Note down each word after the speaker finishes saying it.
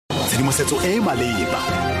tshedimosetso e maleba,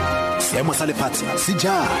 seemo sa lefatshe se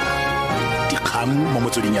jang, dikgang mo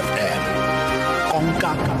Motsweding FM,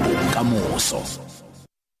 konka bokamoso.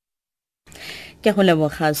 Ke go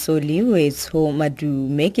leboga Soli Wetsho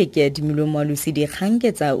Madume ke Keadimilwe Moalusi dikgang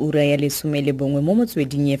ke tsa ura ya lesome le bongwe mo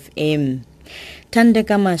Motsweding FM.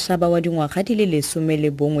 Thandeka Mashaba wa dingwaga di le lesome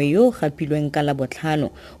le bongwe yo gapilweng ka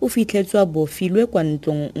Labotlhano o fitlhetswe bofilwe kwa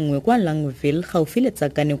ntlong nngwe kwa Langeville gaufi le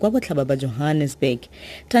Tsakane kwa botlhaba ba Johannesburg.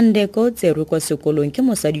 Thandeka o tserwe kwa sekolong ke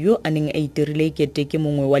mosadi yo a neng a itirile ikete ke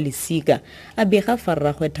mongwe wa lesika a bega fa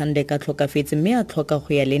rragwe Thandeka tlhokafetse mme a tlhoka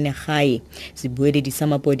go ya le gae. Sebueledi sa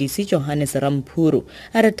mapodisi Johannes Ramphuru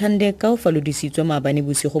a re Thandeka o falodisitswe maabane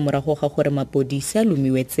bosigo morago ga gore mapodisi a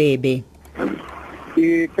lomiwe tsebe.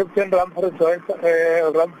 Captain Ramphuru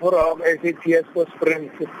of SATS for Springs.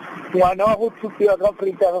 Ngwana wa go thupiwa ka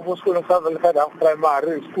Pretoria go sekolo sa Labotlhano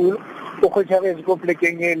primary school o go tshwaretse ko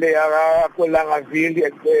plekeng ele ya ko Langeville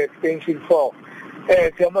extension 4.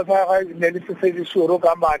 Sema sa ne le se suro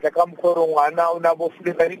ka matla ka mkhoro ngwana o na bo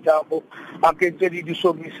fika ditabo a ke tse di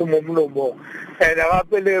disobise mo mlomo. Na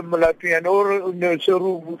pele molatswana o ne se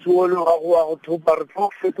ru butsuolo ga go thupa re tlo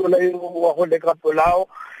fetola e go go leka polao.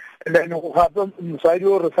 Then go happen mosadi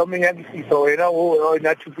o re samenya difiso wena o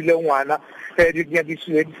na thupile ngwana di nya di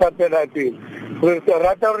se di fatela pele re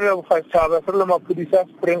rata re go fasaba re le mapodisa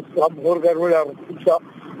Springs ga mo re go ya re thusa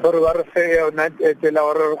gore ba re fe na etela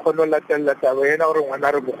gore re kgone la tella taba wena gore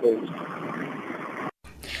ngwana re bogetse.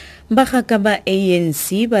 Bagaka ba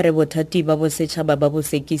ANC ba re bothati ba bosetšhaba ba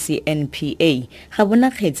bosekisi NPA ga bona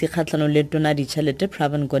kgetsi kgatlhano le tona ditšhelete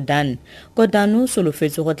Pravin Gordhan. Gordhan o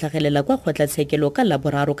solofetse go tlhagelela kwa kgotlatshekelo ka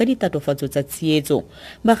Laboraro ka ditatofatso tsa tsietso.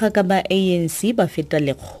 Bagaka ba ANC ba feta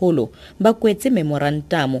 100 ba kwetse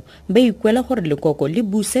memorantamo ba ikwela gore lekoko le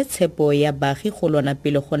buse tshepo ya baagi go lona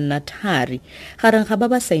pele go nna thari. Gareng ga ba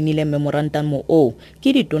ba sainile memorantamo o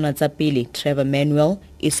ke ditona tsa pele Trevor Manuel,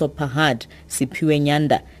 Isopahad, Siphiwe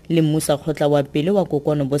Nyanda, le Musa Khotla wa pele wa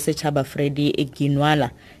kokono bosetšhaba Freddie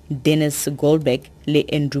Eginwala, Dennis Goldberg le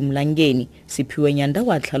Andrew Mlangeni. Siphiwe Nyanda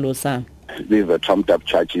wa tlhalosa. These are trumped up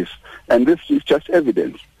charges, and this is just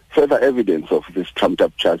evidence, further evidence of these trumped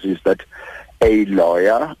up charges that a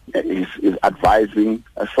lawyer is advising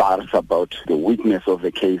SARS about the weakness of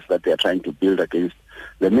the case that they are trying to build against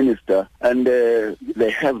the minister, and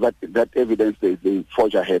they have that evidence, they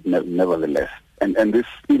forge ahead nevertheless. And this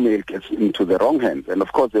email gets into the wrong hands. And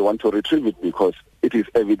of course, they want to retrieve it because it is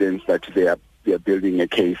evidence that they are building a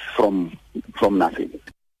case from nothing.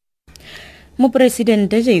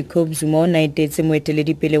 Mopresidente Jacob Zuma o naitetse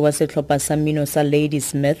moeteledipele wa setlhopha sa mmino sa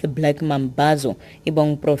Ladysmith Black Mambazo e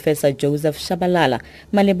bong Professor Joseph Shabalala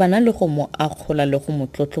malebana le go mo akgola le go mo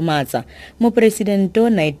tlotlomatsa. Mopresidente o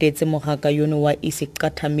naitetse mogaka yono wa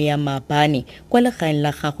isiqathame ya mabane kwa legaeng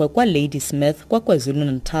la gagwe kwa Ladysmith kwa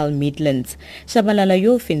KwaZulu-Natal Midlands. Shabalala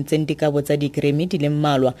yo fentseng dikabo tsa di-Grammy di le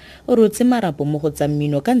mmalwa o rotse marapo mo go tsa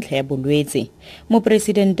mmino ka ntlha ya bolwetse.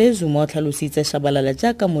 Mopresidente Zuma o tlhalositse Shabalala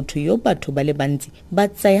jaaka motho yo batho ba le bantsi ba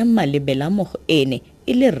tsaya malebela mo go ene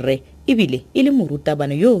e le rre ebile e le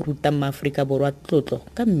morutabana yo rutang maAforika Borwa tlotlo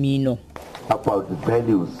ka mmino. About the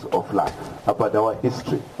values of life, about our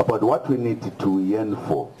history, about what we need to yearn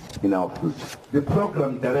for in our future. The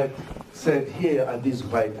program director said here are these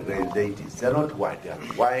white ladies. They're not white, they're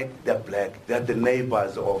white, they're black, they're the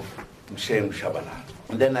neighbors of Mshem Shabalala.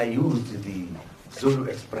 And then I used the Zulu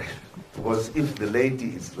expression, because if the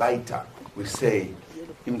lady is lighter, we say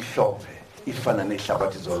imhlophe ifana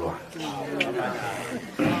nehlabathi zolwandle.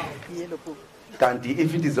 Kanti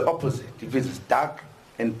if it is the opposite, if it is dark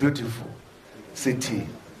and beautiful, city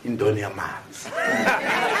indoni yamanzi.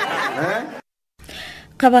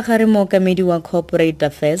 Kabagare mo kamedi wa Corporate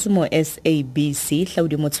Affairs mo SABC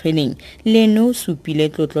Hlaudi Motshweneng leno supile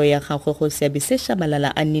tlotlo ya gagwe go seabe se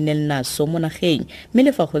Shabalala a nnile naso mo nageng mme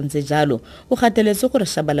le fa go ntse jalo o gateletse gore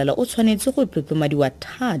Shabalala o tshwanetse go tlotlomadiwa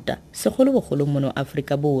thata segolobogolo mo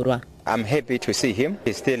Afrika Borwa. I'm happy to see him.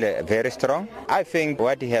 He's still very strong. I think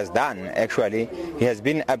what he has done, actually, he has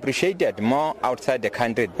been appreciated more outside the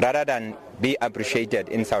country rather than be appreciated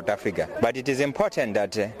in South Africa. But it is important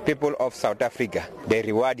that people of South Africa, they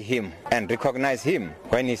reward him and recognize him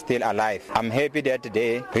when he's still alive. I'm happy that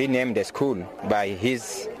they renamed the school by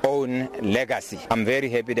his own legacy. I'm very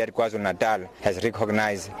happy that KwaZulu-Natal has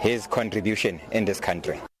recognized his contribution in this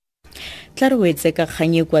country. Tlarwetse ka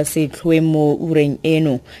kganye kwa setlhoe mo ureng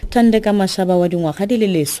eno Thandeka Mashaba wa dingwaga di le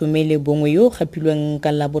lesome le bongwe yo gapilweng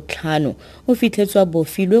ka Labotlhano o fitlhetswe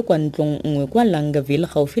bofilwe kwa ntlong nngwe kwa Langeville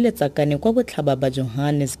gaufi le Tsakane kwa botlhaba ba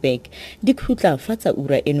Johannesburg. Dikgang fatsa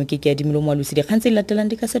ura eno ke Keadimilwe Moalusi dikgang tse latelang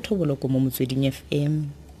di ka sethoboloko mo Motsweding FM.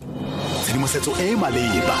 tshedimosetso e e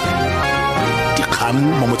maleba, dikgang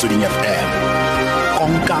mo Motsweding FM,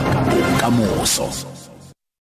 konka bokamoso.